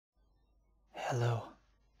Hello,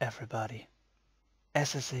 everybody.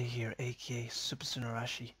 SSA here, aka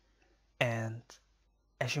SuperSunaArashi, and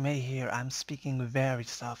as you may hear, I'm speaking very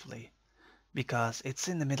softly because it's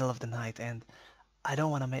in the middle of the night and I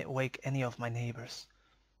don't want to wake any of my neighbors.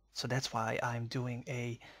 So that's why I'm doing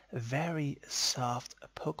a very soft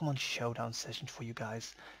Pokemon Showdown session for you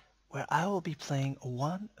guys, where I will be playing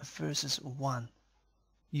 1 versus 1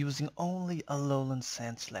 using only Alolan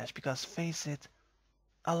Sandslash, because face it,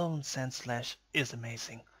 Alolan Sandslash is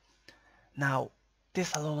amazing. Now,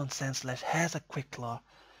 this Alolan Sandslash has a Quick Claw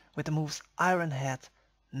with the moves Iron Head,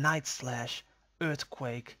 Night Slash,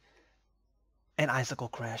 Earthquake, and Icicle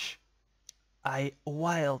Crash. A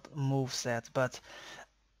wild moveset, but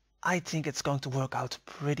I think it's going to work out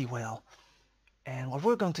pretty well. And what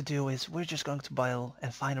we're going to do is we're just going to battle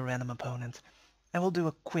and find a random opponent, and we'll do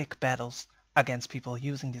a quick battles against people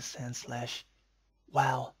using this Sandslash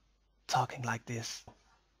while talking like this.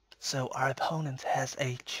 So our opponent has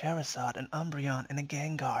a Charizard, an Umbreon, and a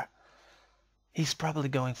Gengar. He's probably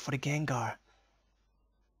going for the Gengar.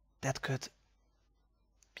 That could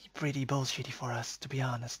be pretty bullshitty for us, to be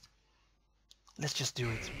honest. Let's just do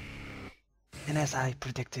it. And as I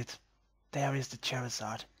predicted, there is the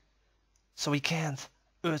Charizard. So we can't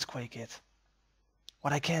Earthquake it.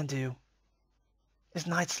 What I can do is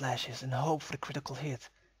Night Slashes and hope for the critical hit.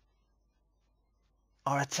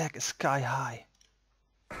 Our attack is sky high.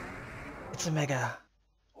 It's a Mega.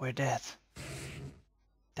 We're dead.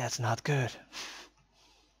 That's not good.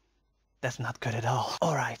 That's not good at all.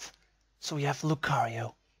 Alright, so we have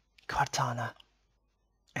Lucario, Kartana,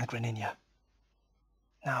 and Greninja.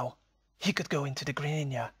 Now, he could go into the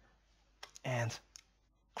Greninja, and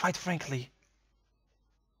quite frankly,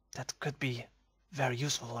 that could be very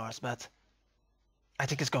useful for us, but I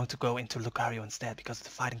think it's going to go into Lucario instead because of the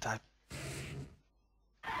fighting type.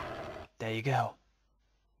 There you go.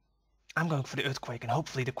 I'm going for the Earthquake and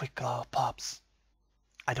hopefully the Quick Claw pops.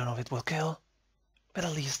 I don't know if it will kill, but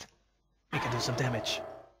at least we can do some damage.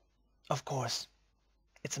 Of course,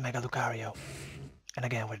 it's a Mega Lucario. And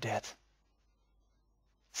again, we're dead.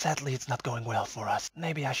 Sadly, it's not going well for us.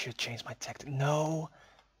 Maybe I should change my tactic. No.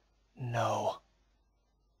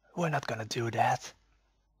 We're not gonna do that.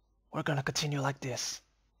 We're gonna continue like this.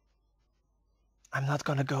 I'm not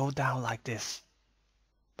gonna go down like this.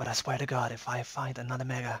 But I swear to God, if I find another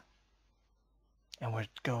Mega, and we're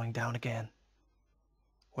going down again,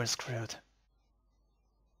 we're screwed.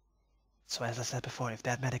 So as I said before, if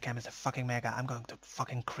that Medicam is a fucking Mega, I'm going to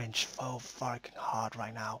fucking cringe so fucking hard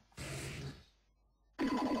right now.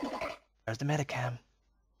 There's the Medicam.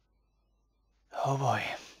 Oh boy.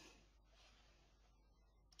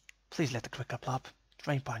 Please let the Quick Claw plop.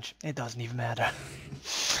 Drain Punch. It doesn't even matter.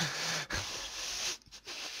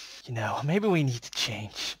 You know, maybe we need to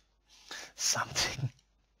change something.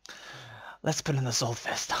 Let's put an Assault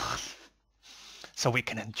Vest on, so we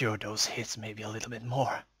can endure those hits maybe a little bit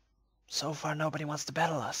more. So far nobody wants to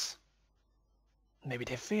battle us. Maybe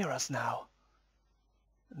they fear us now.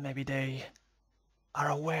 Maybe they are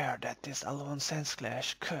aware that this Alolan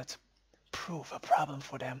Sandslash could prove a problem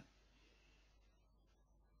for them.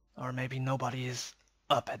 Or maybe nobody is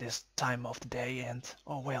up at this time of the day and,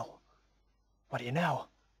 oh well, what do you know?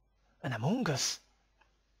 An Among Us.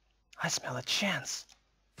 I smell a chance.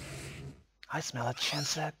 I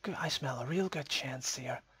smell a real good chance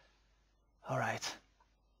here. Alright.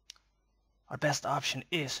 Our best option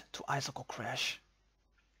is to Icicle Crash.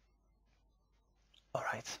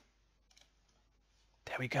 Alright.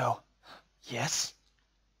 There we go. Yes.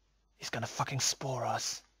 He's gonna fucking Spore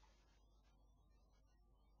us.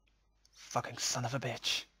 Fucking son of a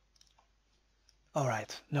bitch.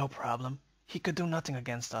 Alright, no problem. He could do nothing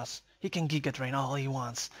against us. He can Giga Drain all he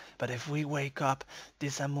wants, but if we wake up,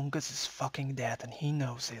 this Among Us is fucking dead and he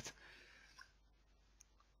knows it.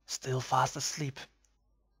 Still fast asleep.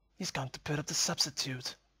 He's going to put up the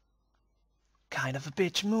Substitute. Kind of a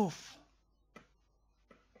bitch move.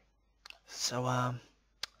 So,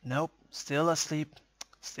 nope, still asleep.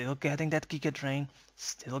 Still getting that Giga Drain.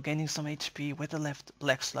 Still gaining some HP with the left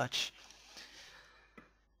Black Sludge.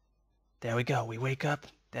 There we go, we wake up.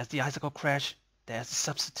 There's the Icicle Crash, there's the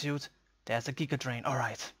Substitute, there's the Giga Drain.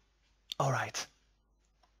 Alright. Alright.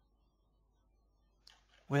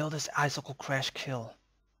 Will this Icicle Crash kill?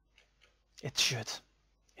 It should.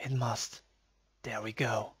 It must. There we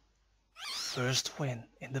go. First win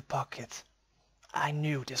in the pocket. I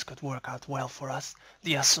knew this could work out well for us.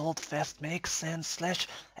 The Assault Vest makes Sandslash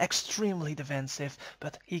extremely defensive,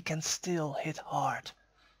 but he can still hit hard.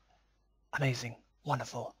 Amazing.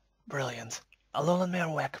 Wonderful. Brilliant. Alolan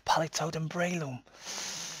Marowak, Politoed, and Breloom.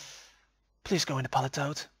 Please go into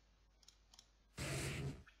Politoed.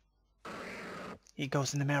 He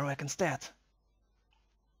goes in the Marowak instead.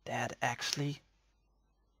 That actually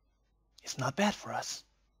is not bad for us.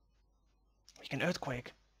 We can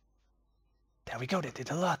Earthquake. There we go, they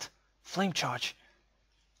did a lot. Flame Charge.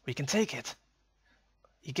 We can take it.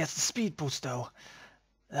 He gets the speed boost though.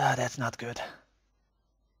 That's not good.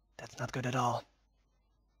 That's not good at all.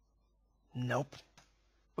 Nope.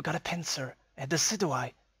 We got a Pinsir, and a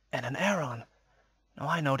Decidueye, and an Aron. Now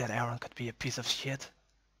I know that Aron could be a piece of shit.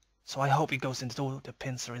 So I hope he goes into the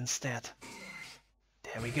Pinsir instead.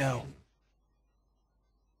 There we go.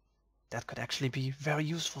 That could actually be very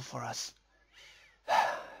useful for us.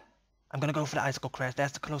 I'm gonna go for the Icicle Crash.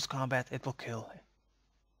 That's the close combat. It will kill.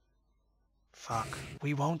 Fuck.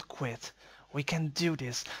 We won't quit. We can do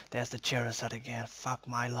this. There's the Charizard again. Fuck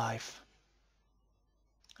my life.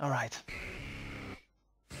 Alright.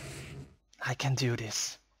 I can do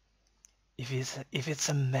this. If it's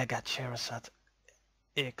a Mega Charizard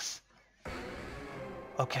X.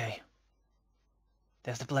 Okay.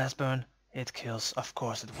 There's the Blast Burn. It kills. Of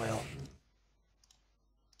course it will.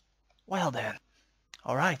 Well then.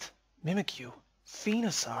 Alright. Mimikyu,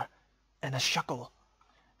 Venusaur, and a Shuckle.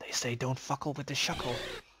 They say don't fuckle with the Shuckle.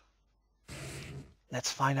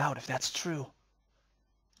 Let's find out if that's true.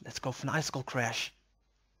 Let's go for an Icicle Crash.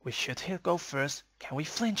 We should go first. Can we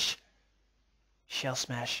flinch? Shell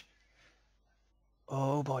Smash.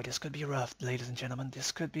 Oh boy, this could be rough, ladies and gentlemen.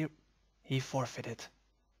 This could be... He forfeited.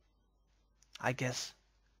 I guess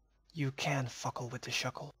you can fuckle with the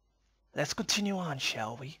Shuckle. Let's continue on,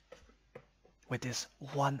 shall we? With this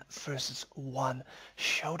 1 versus 1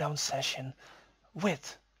 showdown session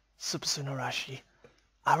with SuperSunaArashi.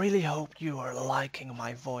 I really hope you are liking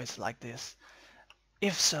my voice like this.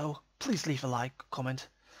 If so, please leave a like, comment,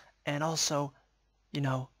 and also, you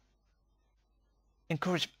know,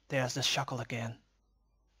 encourage... There's the Shuckle again.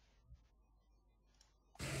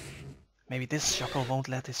 Maybe this Shuckle won't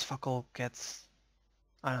let his Fuckle get...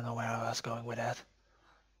 I don't know where I was going with that.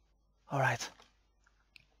 Alright.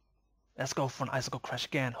 Let's go for an Icicle Crash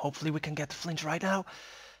again. Hopefully we can get the flinch right now.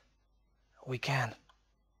 We can.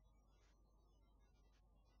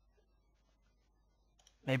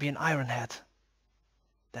 Maybe an Iron Head.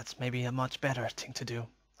 That's maybe a much better thing to do.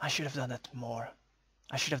 I should have done that more.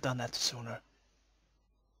 I should have done that sooner.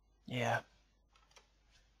 Yeah.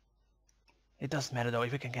 It doesn't matter though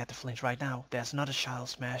if we can get the flinch right now. There's another Shell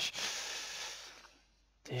Smash.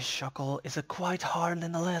 This Shuckle is quite harder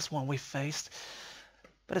than the last one we faced.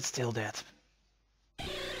 But it's still dead.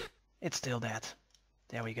 It's still dead.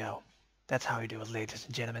 There we go. That's how you do it, ladies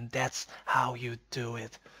and gentlemen. That's how you do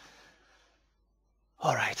it.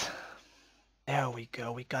 Alright. There we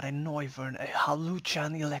go. We got a Noivern, a Hawlucha,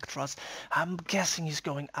 and Electros. I'm guessing he's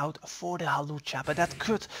going out for the Hawlucha, but that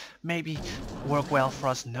could maybe work well for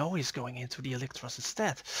us. No, he's going into the Electros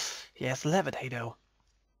instead. He has Levitate though.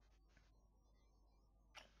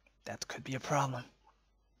 That could be a problem.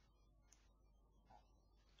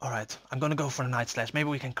 Alright, I'm gonna go for the Night Slash. Maybe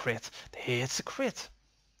we can crit. It's a crit.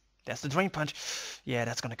 That's the Drain Punch. Yeah,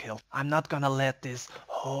 that's gonna kill. I'm not gonna let this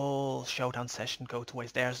whole showdown session go to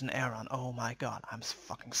waste. There's an Aron. Oh my god, I'm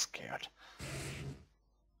fucking scared.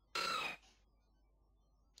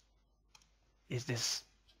 Is this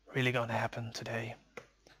really gonna happen today?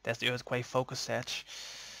 There's the Earthquake Focus Edge.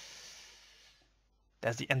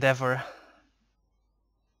 There's the Endeavor.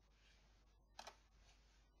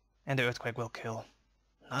 And the Earthquake will kill.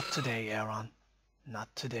 Not today, Aron.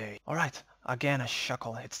 Not today. Alright, again a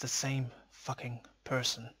Shuckle. It's the same fucking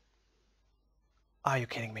person. Are you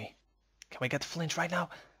kidding me? Can we get the flinch right now?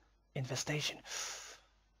 Infestation.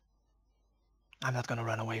 I'm not gonna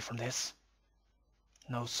run away from this.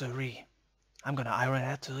 No siree. I'm gonna Iron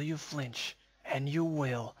Head till you flinch. And you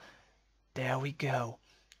will. There we go.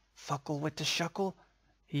 Fuckle with the Shuckle.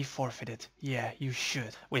 He forfeited. Yeah, you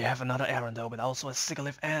should. We have another Aron though, but also a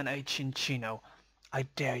Sigilyph and a Chinchino. I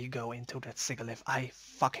dare you go into that Sigilyph. I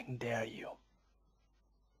fucking dare you.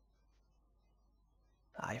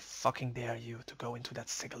 I fucking dare you to go into that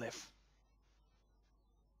Sigilyph.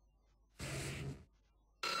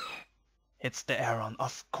 It's the Aron.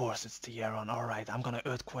 Of course it's the Aron. Alright, I'm gonna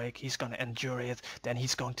Earthquake. He's gonna endure it. Then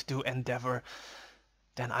he's going to do Endeavor.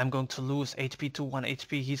 Then I'm going to lose HP to 1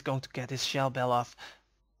 HP. He's going to get his Shell Bell off.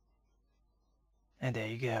 And there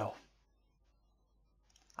you go.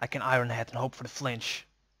 I can Iron Head and hope for the flinch.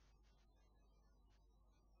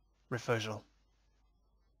 Reversal.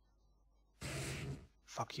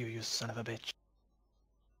 Fuck you, you son of a bitch.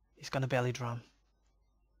 He's gonna belly drum.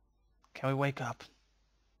 Can we wake up?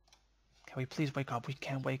 Can we please wake up? We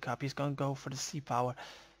can't wake up. He's gonna go for the sea power.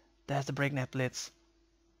 There's the Breakneck Blitz.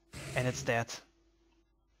 And it's dead.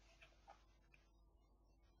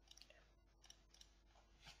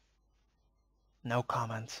 No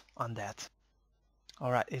comment on that.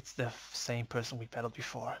 Alright, it's the same person we battled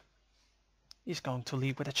before. He's going to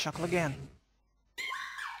lead with a chuckle again.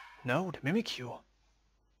 No, the Mimikyu.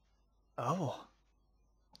 Oh.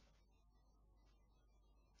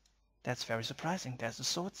 That's very surprising. There's the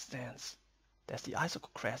sword stance. There's the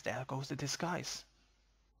icicle crest. There goes the disguise.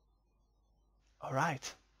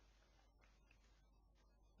 Alright.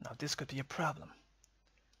 Now this could be a problem.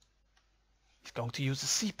 He's going to use the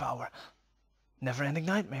sea power. Never-ending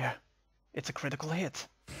nightmare. It's a critical hit.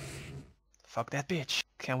 Fuck that bitch.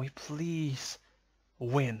 Can we please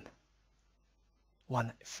win?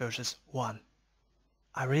 1 versus 1.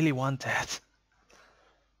 I really want that.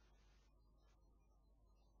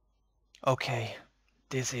 Okay,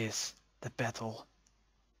 this is the battle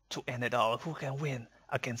to end it all. Who can win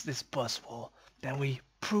against this buzzwall? Then we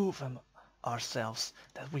prove ourselves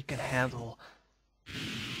that we can handle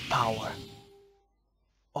power.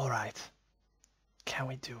 Alright, can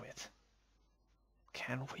we do it?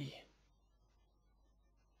 Can we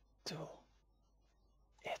do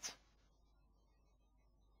it?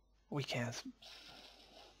 We can't.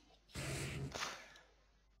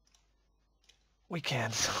 We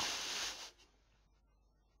can't.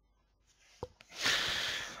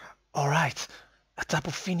 Alright, a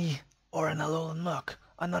Tapu Fini or an Alolan Muk.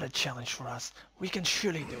 Another challenge for us. We can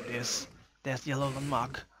surely do this. There's the Alolan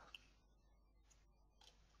Muk.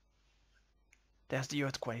 There's the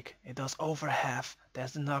Earthquake. It does over half.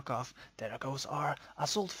 There's the knockoff. There goes our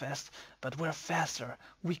Assault Vest. But we're faster.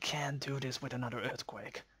 We can do this with another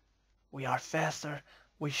Earthquake. We are faster.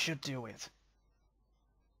 We should do it.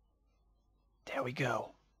 There we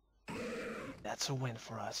go. That's a win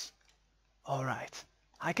for us. Alright.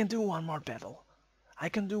 I can do one more battle. I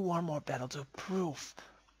can do one more battle to prove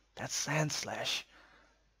that Sandslash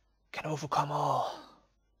can overcome all.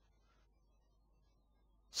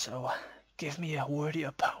 So, give me a worthy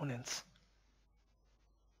opponent.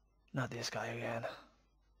 Not this guy again.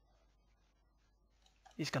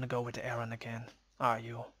 He's gonna go with the Aaron again. Are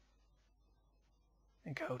you?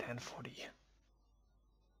 And go then for the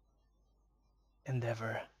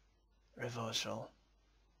Endeavor reversal.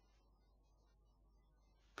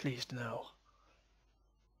 Please no.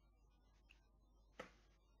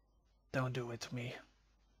 Don't do it to me.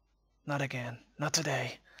 Not again. Not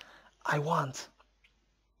today. I want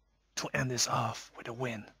to end this off with a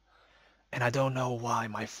win. And I don't know why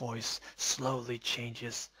my voice slowly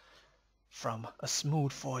changes from a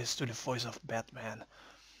smooth voice to the voice of Batman.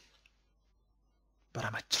 But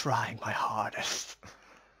I'm trying my hardest.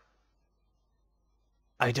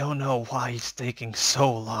 I don't know why it's taking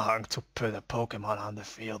so long to put a Pokemon on the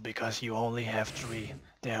field, because you only have 3.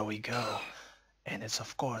 There we go. And it's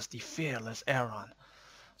of course the fearless Aron.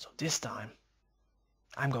 So this time,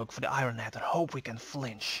 I'm going for the Iron Head and hope we can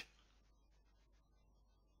flinch.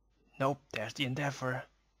 Nope, there's the Endeavor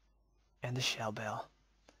and the Shell Bell.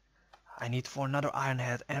 I need for another Iron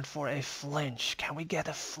Head and for a flinch. Can we get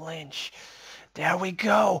a flinch? There we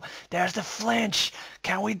go. There's the flinch.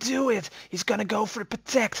 Can we do it? He's gonna go for the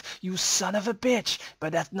protect. You son of a bitch.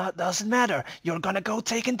 But that doesn't matter. You're gonna go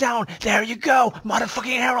taken down. There you go.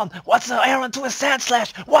 Motherfucking Aaron. What's an Aaron to a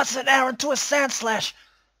Sandslash? What's an Aaron to a Sandslash?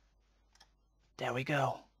 There we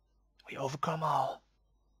go. We overcome all.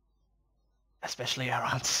 Especially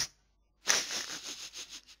Aaron's.